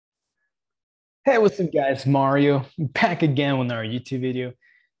Hey, what's up, guys? Mario back again with our YouTube video.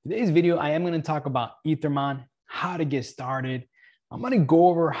 Today's video, I am going to talk about Ethermon, how to get started. I'm going to go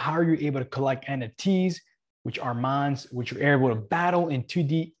over how you're able to collect NFTs, which are mons, which you're able to battle in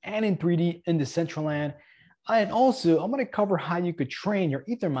 2D and in 3D in Decentraland. And also, I'm going to cover how you could train your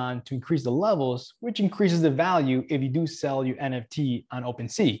Ethermon to increase the levels, which increases the value if you do sell your NFT on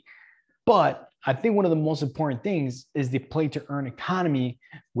OpenSea. But I think one of the most important things is the play to earn economy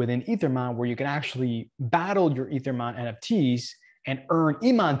within Ethermon, where you can actually battle your Ethermon NFTs and earn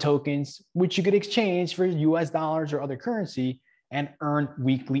EMON tokens, which you could exchange for US dollars or other currency and earn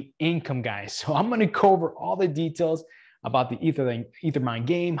weekly income, guys. So I'm going to cover all the details about the Ethermon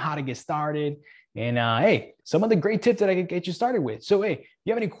game, how to get started, and hey, some of the great tips that I can get you started with. So hey, if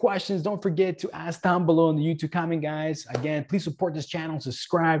you have any questions, don't forget to ask down below in the YouTube comment, guys. Again, please support this channel,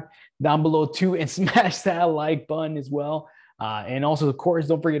 subscribe down below too, and smash that like button as well. And also, of course,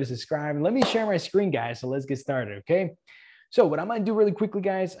 don't forget to subscribe. And let me share my screen, guys. So let's get started, okay? So what I'm gonna do really quickly,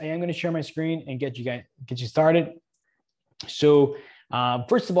 guys, I am gonna share my screen and get you started. So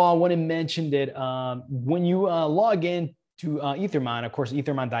first of all, I want to mention that when you log in to Ethermon, of course,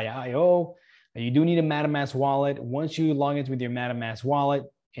 ethermon.io, you do need a MetaMask wallet. Once you log into with your MetaMask wallet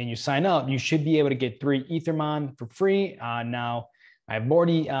and you sign up, you should be able to get 3 Ethermon for free. Now, I'm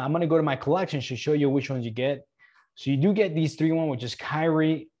going to go to my collection to show you which ones you get. So you do get these 3 ones, which is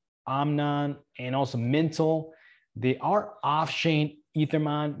Kyrie, Omnon, and also Mintle. They are off-chain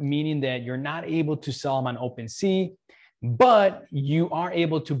Ethermon, meaning that you're not able to sell them on OpenSea, but you are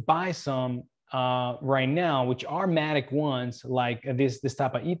able to buy some right now, which are MATIC ones, like this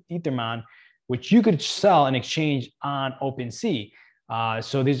type of Ethermon, which you could sell and exchange on OpenSea.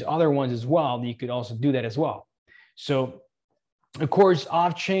 So there's other ones as well that you could also do that as well. So of course,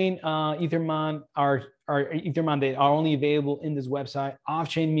 off-chain Ethermon are Ethermon. They are only available in this website.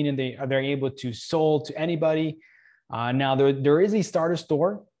 Off-chain meaning they're able to sold to anybody. Now there is a starter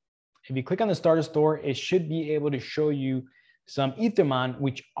store. If you click on the starter store, it should be able to show you some Ethermon,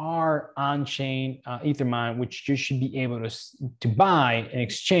 which are on-chain Ethermon, which you should be able to buy and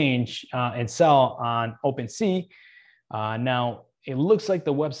exchange and sell on OpenSea. Now, it looks like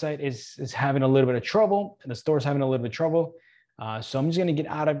the website is having a little bit of trouble, and the store is having a little bit of trouble. So I'm just going to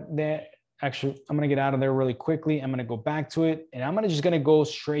get out of there. Actually, I'm going to get out of there really quickly. I'm going to go back to it, and I'm just going to go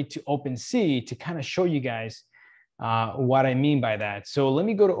straight to OpenSea to kind of show you guys what I mean by that. So let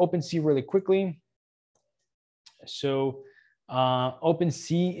me go to OpenSea really quickly. So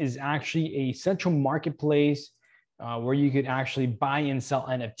OpenSea is actually a central marketplace where you could actually buy and sell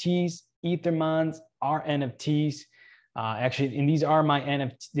NFTs. Ethermons are NFTs. Actually, and these are my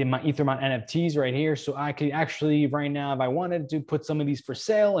Ethermon NFTs right here. So I could actually right now, if I wanted to, put some of these for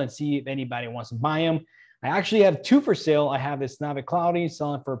sale and see if anybody wants to buy them. I actually have 2 for sale. I have this SNOBBIT Cloudy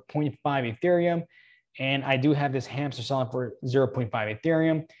selling for 0.5 Ethereum. And I do have this hamster selling for 0.5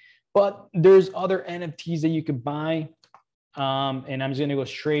 Ethereum. But there's other NFTs that you could buy. And I'm just gonna go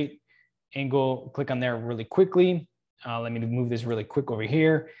straight and go click on there really quickly. Let me move this really quick over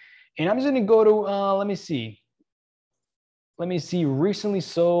here. And I'm just gonna go to, let me see, recently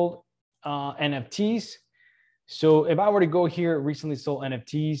sold NFTs. So if I were to go here, recently sold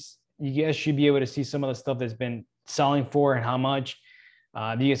NFTs, you guys should be able to see some of the stuff that's been selling for and how much.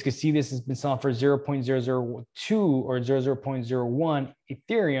 You guys can see this has been selling for 0.002 or 0.01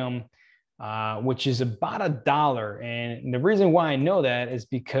 Ethereum, which is about $1. And the reason why I know that is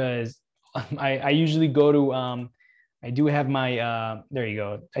because I usually go to, I do have my, there you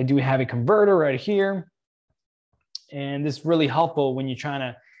go. I do have a converter right here. And this is really helpful when you're trying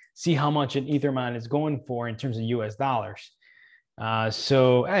to see how much an Ethermon is going for in terms of US dollars.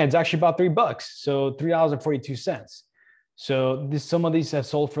 So it's actually about $3. So $3.42. So some of these have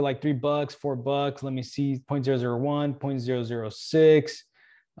sold for like $3, $4. Let me see, 0.001,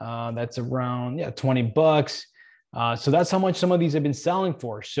 0.006. That's around, yeah, $20. So that's how much some of these have been selling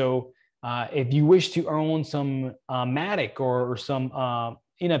for. So if you wish to own some MATIC or some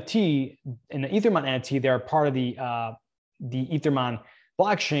NFT and the Ethermon NFT, they're part of the Ethermon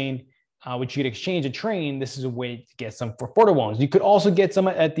blockchain, which you could exchange and train. This is a way to get some for affordable ones. You could also get some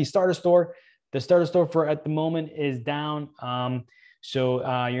at the starter store. The starter store for at the moment is down. So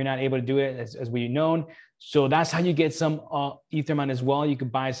you're not able to do it as we've known. So that's how you get some Ethermon as well. You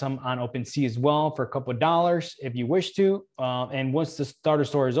could buy some on OpenSea as well for a couple of dollars if you wish to. And once the starter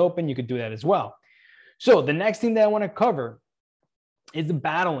store is open, you could do that as well. So the next thing that I want to cover is the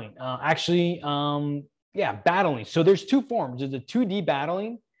battling. Battling. So there's 2 forms. There's the 2D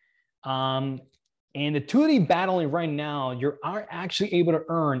battling. And the 2D battling right now, you are actually able to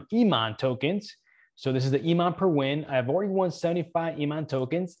earn EMON tokens. So this is the EMON per win. I've already won 75 EMON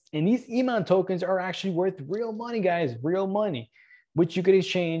tokens, and these EMON tokens are actually worth real money, guys, real money, which you could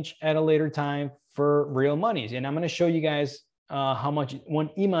exchange at a later time for real monies. And I'm going to show you guys how much one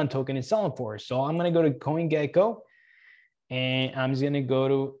EMON token is selling for. So I'm going to go to CoinGecko, and I'm going to go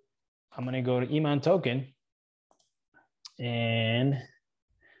to EMON token, and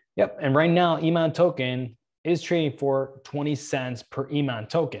yep. And right now, EMON token is trading for 20 cents per EMON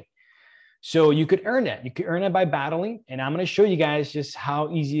token. So you could earn that. You could earn it by battling. And I'm going to show you guys just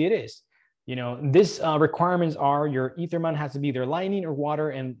how easy it is. You know, this requirements are your Ethermon has to be either lightning or water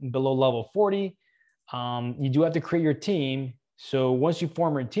and below level 40. You do have to create your team. So once you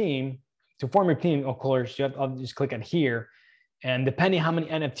form your team, of course, I'll just click on here. And depending how many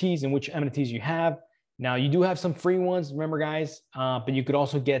NFTs and which NFTs you have, now you do have some free ones, remember guys, but you could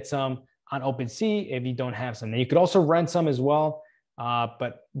also get some on OpenSea if you don't have some. Now you could also rent some as well.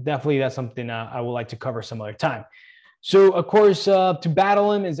 But definitely that's something I would like to cover some other time. So of course, to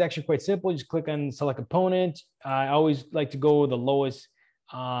battle him is actually quite simple. Just click on select opponent. I always like to go with the lowest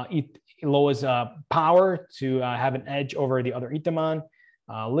power to have an edge over the other Ethermon.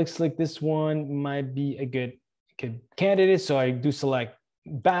 Looks like this one might be a good candidate. So I do select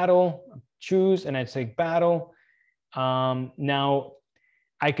battle, choose, and I say battle. Now,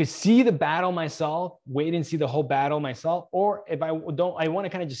 I could see the battle myself, wait and see the whole battle myself. Or if I want to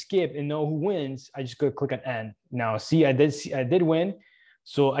kind of just skip and know who wins, I just go click on end. Now, see, I did win.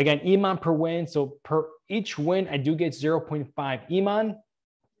 So again, EMON per win. So per each win, I do get 0.5 EMON.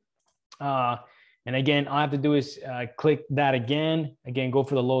 And again, all I have to do is click that again. Again, go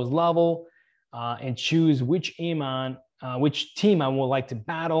for the lowest level and choose which EMON, which team I would like to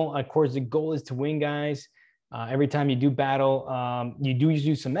battle. Of course, the goal is to win, guys. Every time you do battle, you do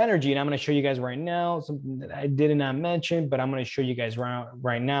use some energy, and I'm going to show you guys right now something that I did not mention, but I'm going to show you guys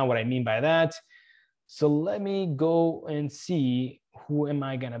right now what I mean by that. So let me go and see who am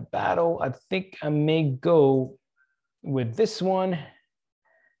I going to battle. I think I may go with this one.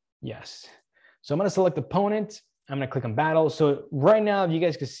 Yes. So I'm going to select opponent. I'm going to click on battle. So right now, if you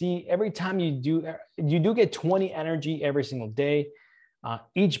guys can see, every time you do get 20 energy every single day.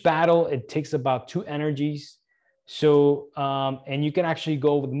 Each battle, it takes about 2 energies. So, and you can actually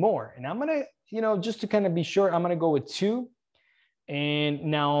go with more. And I'm going to, just to kind of be short, I'm going to go with 2. And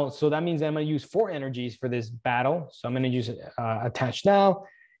now, so that means I'm going to use 4 energies for this battle. So I'm going to use attach now,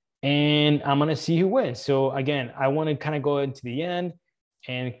 and I'm going to see who wins. So again, I want to kind of go into the end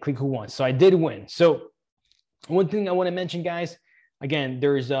and click who won. So I did win. So one thing I want to mention, guys, again,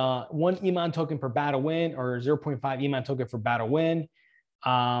 there's 1 EMON token per battle win, or 0.5 EMON token for battle win.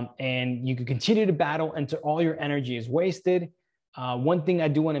 And you can continue to battle until all your energy is wasted. One thing I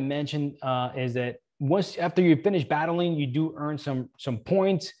do want to mention is that after you finish battling, you do earn some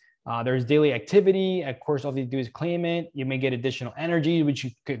points. There's daily activity. Of course, all you do is claim it. You may get additional energy, which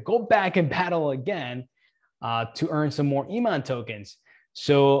you could go back and battle again to earn some more EMON tokens.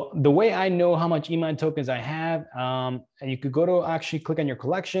 So the way I know how much EMON tokens I have, you could go to actually click on your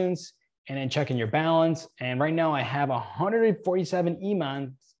collections and then check in your balance. And right now I have 147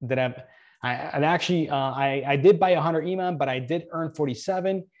 EMON that I did buy 100 EMON, but I did earn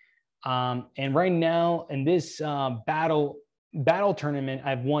 47. And right now in this battle tournament,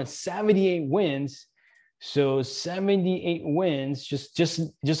 I've won 78 wins. So 78 wins just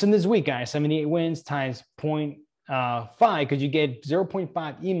in this week, guys. 78 wins times 0.5, because you get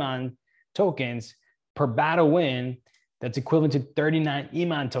 0.5 EMON tokens per battle win. That's equivalent to 39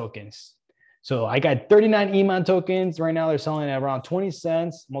 EMON tokens. So I got 39 EMON tokens. Right now they're selling at around 20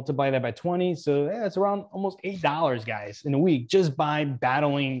 cents. Multiply that by 20. So yeah, it's around almost $8, guys, in a week, just by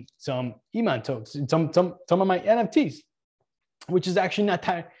battling some EMON tokens, some of my NFTs, which is actually not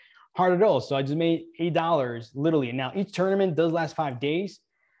that hard at all. So I just made $8 literally. Now each tournament does last 5 days.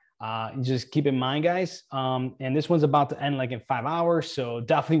 Just keep in mind, guys. And this one's about to end like in 5 hours. So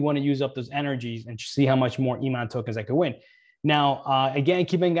definitely want to use up those energies and see how much more EMON tokens I could win. Now, again,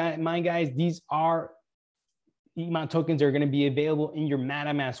 keep in mind, guys, these are EMON tokens are going to be available in your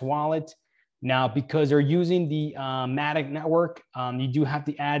MetaMask wallet. Now, because they're using the MATIC network, you do have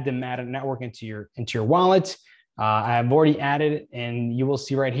to add the MATIC network into your wallet. I have already added it, and you will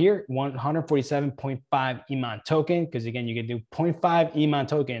see right here 147.5 EMON token, because again, you can do 0.5 EMON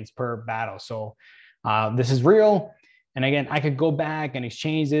tokens per battle. So this is real. And again, I could go back and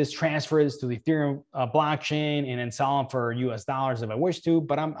exchange this, transfer this to the Ethereum blockchain, and then sell them for US dollars if I wish to.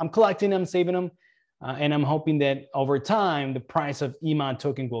 But I'm collecting them, saving them, and I'm hoping that over time the price of EMON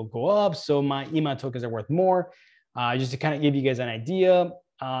token will go up, so my EMON tokens are worth more. Just to kind of give you guys an idea.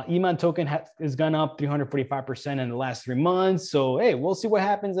 EMON token has gone up 345% in the last 3 months. So, hey, we'll see what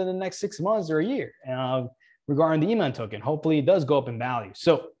happens in the next 6 months or a year regarding the EMON token. Hopefully it does go up in value.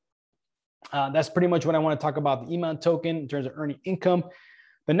 So that's pretty much what I want to talk about the EMON token in terms of earning income.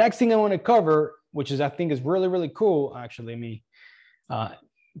 The next thing I want to cover, which is I think is really, really cool. Actually, let me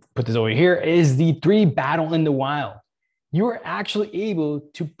put this over here, is the 3 battle in the wild. You are actually able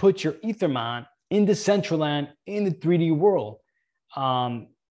to put your Ethermon in Decentraland in the 3D world.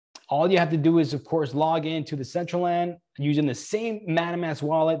 All you have to do is, of course, log into the Decentraland using the same MetaMask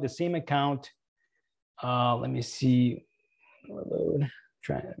wallet, the same account. Let me see. Load.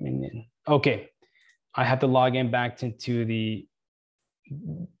 Okay. I have to log in back into the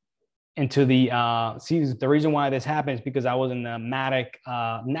see, the reason why this happens is because I was in the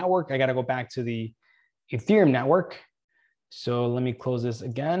MATIC network. I got to go back to the Ethereum network. So let me close this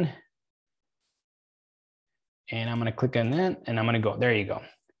again. And I'm going to click on that and I'm going to go. There you go.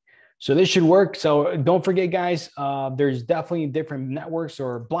 So this should work. So don't forget, guys, there's definitely different networks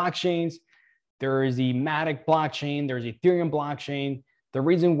or blockchains. There is the MATIC blockchain. There's Ethereum blockchain. The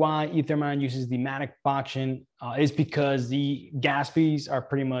reason why Ethermon uses the MATIC blockchain is because the gas fees are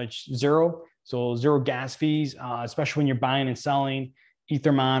pretty much zero. So 0 gas fees, especially when you're buying and selling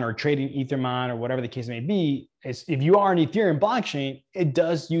Ethermon or trading Ethermon or whatever the case may be. If you are an Ethereum blockchain, it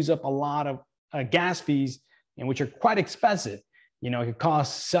does use up a lot of gas fees, and which are quite expensive. You know, it could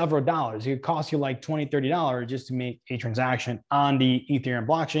cost several dollars. It could cost you like $20, $30 just to make a transaction on the Ethereum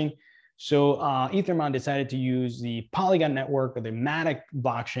blockchain. So Ethermon decided to use the Polygon network or the MATIC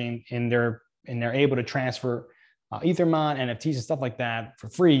blockchain, and they're able to transfer Ethermon, NFTs, and stuff like that for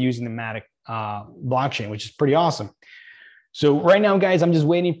free using the MATIC blockchain, which is pretty awesome. So right now, guys, I'm just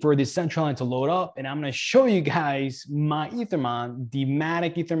waiting for the Decentraland to load up, and I'm going to show you guys my Ethermon, the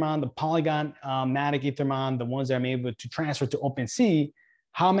MATIC Ethermon, the Polygon MATIC Ethermon, the ones that I'm able to transfer to OpenSea,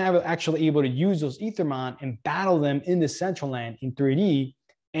 how I'm actually able to use those Ethermon and battle them in the Decentraland in 3D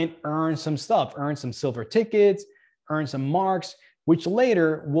and earn some stuff, earn some silver tickets, earn some marks, which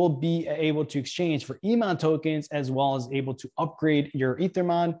later will be able to exchange for EMON tokens, as well as able to upgrade your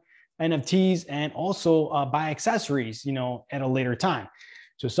Ethermon NFTs and also buy accessories, you know, at a later time.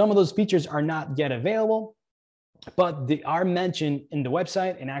 So some of those features are not yet available, but they are mentioned in the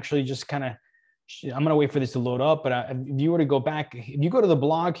website. And actually just kind of, I'm going to wait for this to load up. But if you were to go back, if you go to the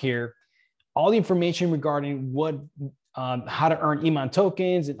blog here, all the information regarding what, how to earn EMON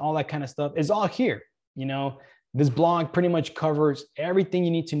tokens and all that kind of stuff is all here. You know, this blog pretty much covers everything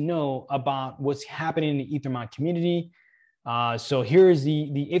you need to know about what's happening in the Ethermon community. So here's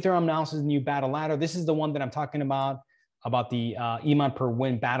the Ethereum analysis new battle ladder. This is the one that I'm talking about the EMON per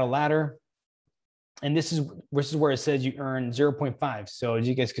win battle ladder. And this is where it says you earn 0.5. So as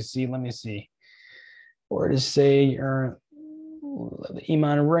you guys can see, let me see. Or to say you earn the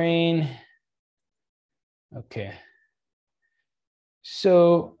EMON rain. Okay.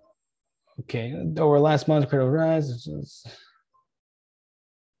 So, okay, over last month's credit rise.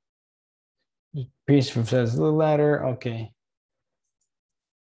 Piece from says the ladder. Okay.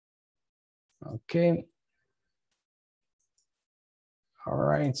 Okay. All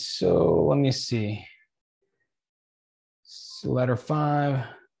right. So let me see. So ladder 5.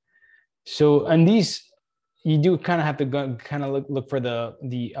 So on these, you do kind of have to go kind of look for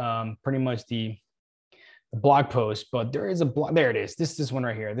the pretty much the blog post, but there is a blog. There it is. This one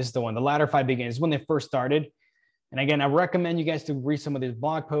right here. This is the one. The ladder 5 begins when they first started. And again, I recommend you guys to read some of these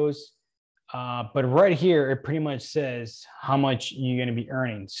blog posts. But right here, it pretty much says how much you're going to be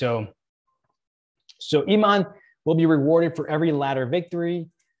earning. So EMON will be rewarded for every ladder victory.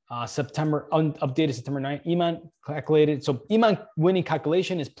 Updated September 9th. EMON calculated. So EMON winning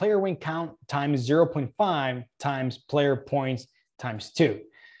calculation is player win count times 0.5 times player points times 2.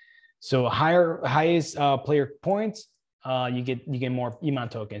 So highest player points, you get more EMON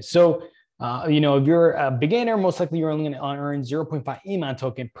tokens. So you know, if you're a beginner, most likely you're only going to earn 0.5 EMON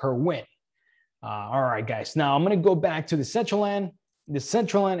token per win. All right, guys. Now I'm going to go back to the Decentraland. The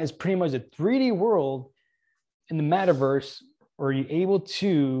Decentraland is pretty much a 3D world in the metaverse where you're able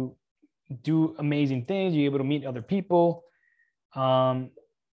to do amazing things. You're able to meet other people. Let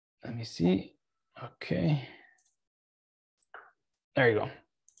me see. Okay. There you go.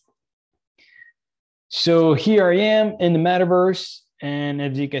 So here I am in the metaverse. And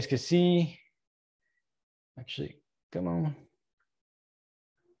as you guys can see, actually, come on.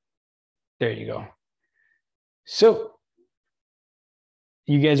 There you go. So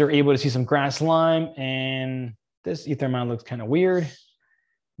you guys are able to see some grass slime, and this Ethermon looks kind of weird.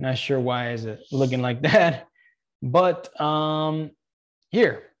 Not sure why is it looking like that, but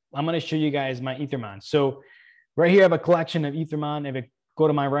here, I'm going to show you guys my Ethermon. So right here, I have a collection of Ethermon. I have a go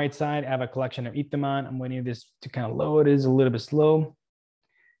to my right side, I have a collection of Ethermon. I'm waiting for this to kind of load. It is a little bit slow.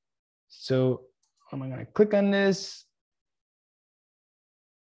 So I'm going to click on this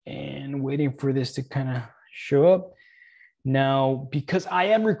and waiting for this to kind of show up. Now, because I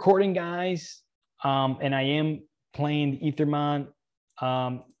am recording, guys, and I am playing the Ethermon,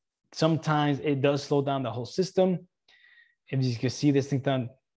 sometimes it does slow down the whole system. As you can see, this thing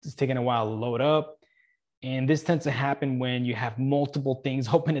is taking a while to load up. And this tends to happen when you have multiple things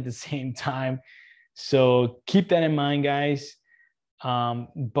open at the same time. So keep that in mind, guys.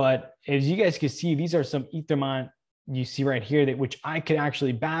 But as you guys can see, these are some Ethermon you see right here that which I could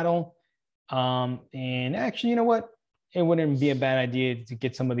actually battle. And actually, you know what? It wouldn't be a bad idea to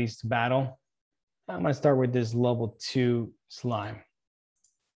get some of these to battle. I'm going to start with this level 2 slime.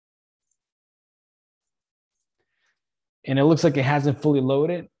 And it looks like it hasn't fully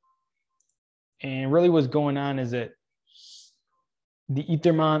loaded. And really what's going on is that the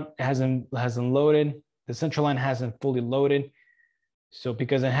Ethermon hasn't loaded. The Decentraland hasn't fully loaded. So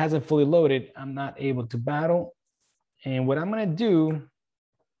because it hasn't fully loaded, I'm not able to battle. And what I'm going to do,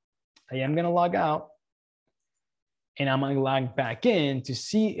 I am going to log out. And I'm going to log back in to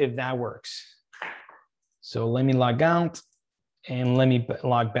see if that works. So let me log out and let me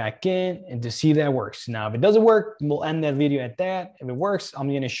log back in and to see if that works. Now, if it doesn't work, we'll end that video at that. If it works, I'm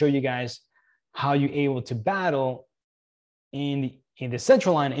going to show you guys how you're able to battle in the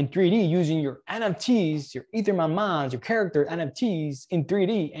Decentraland in 3D using your NFTs, your Ethermon mons, your character NFTs in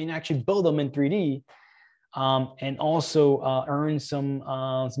 3D and actually build them in 3D. And also earn some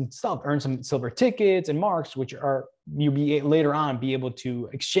stuff, earn some silver tickets and marks, which are you'll be later on be able to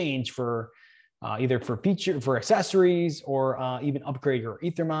exchange for either for accessories or even upgrade your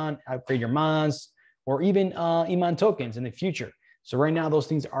Ethermon, upgrade your mons, or even EMON tokens in the future. So right now, those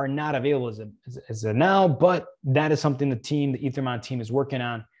things are not available as of now, but that is something the Ethermon team is working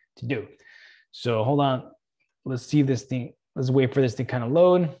on to do. So hold on, let's see this thing. Let's wait for this to kind of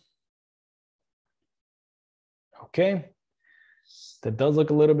load. Okay, that does look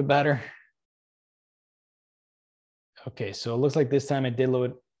a little bit better. Okay, so it looks like this time it did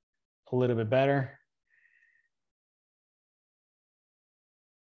load a little bit better.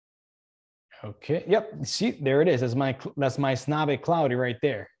 Okay, yep, see, there it is. That's my SNOBBIT Cloudy right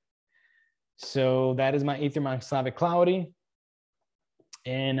there. So that is my Ethermon SNOBBIT Cloudy.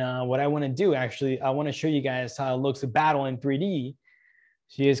 And what I want to do, actually, I want to show you guys how it looks to battle in 3D.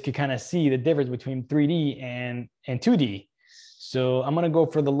 So you guys can kind of see the difference between 3D and 2D. So I'm going to go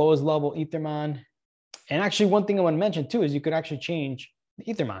for the lowest level Ethermon. And actually, one thing I want to mention too is you could actually change the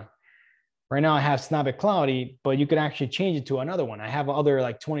Ethermon. Right now I have SNOBBIT Cloudy, but you could actually change it to another one. I have other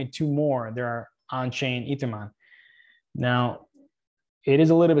like 22 more. There are on-chain Ethermon. Now, it is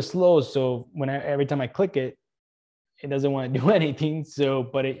a little bit slow. So every time I click it, it doesn't want to do anything. So,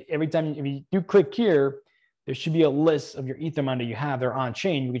 but every time if you do click here, there should be a list of your Ethermon that you have. They're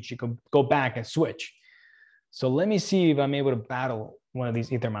on-chain, which you can go back and switch. So let me see if I'm able to battle one of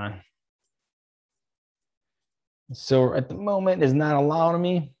these Ethermon. So at the moment, it's not allowing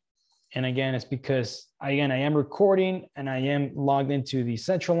me. And again, it's because, I am recording and I am logged into the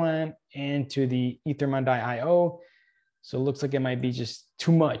Decentraland and to the Ethermon.io. So it looks like it might be just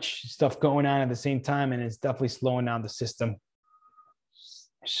too much stuff going on at the same time, and it's definitely slowing down the system.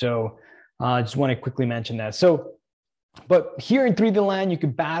 So I just want to quickly mention that. So, but here in 3D Land, you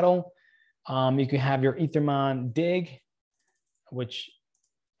could battle. You can have your Ethermon dig, which,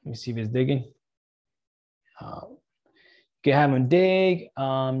 let me see if it's digging. You can have them dig.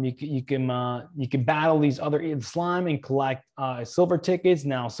 You can battle these other slime and collect silver tickets.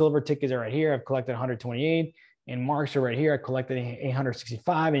 Now, silver tickets are right here. I've collected 128, and marks are right here. I collected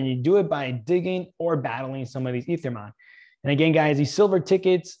 865, and you do it by digging or battling some of these Ethermon. And again, guys, these silver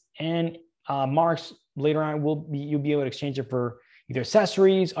tickets and marks later on you'll be able to exchange it for either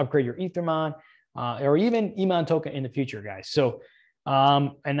accessories, upgrade your Ethermon, or even EMON token in the future, guys. So,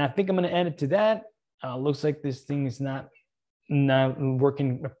 and I think I'm going to end it to that. Looks like this thing is not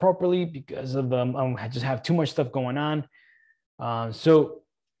working properly because of I just have too much stuff going on. So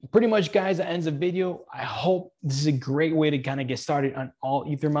pretty much, guys, that ends the video. I hope this is a great way to kind of get started on all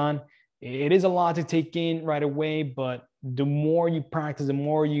Ethermon. It is a lot to take in right away, but the more you practice, the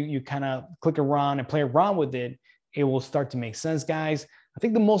more you kind of click around and play around with it, it will start to make sense, guys. I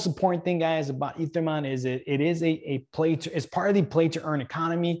think the most important thing, guys, about Ethermon is it is it's part of the play to earn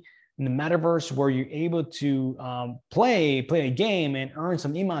economy in the metaverse, where you're able to play a game and earn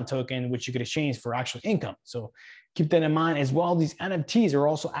some EMON token, which you could exchange for actual income. So keep that in mind as well. These NFTs are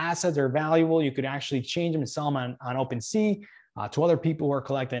also assets that are valuable. You could actually change them and sell them on OpenSea to other people who are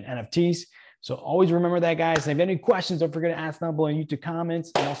collecting NFTs. So always remember that, guys. If you have any questions, don't forget to ask down below in YouTube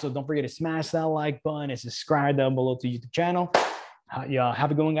comments. And also don't forget to smash that like button and subscribe down below to YouTube channel. Yeah,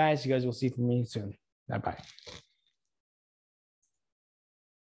 have a good one, guys. You guys will see from me soon. Bye-bye.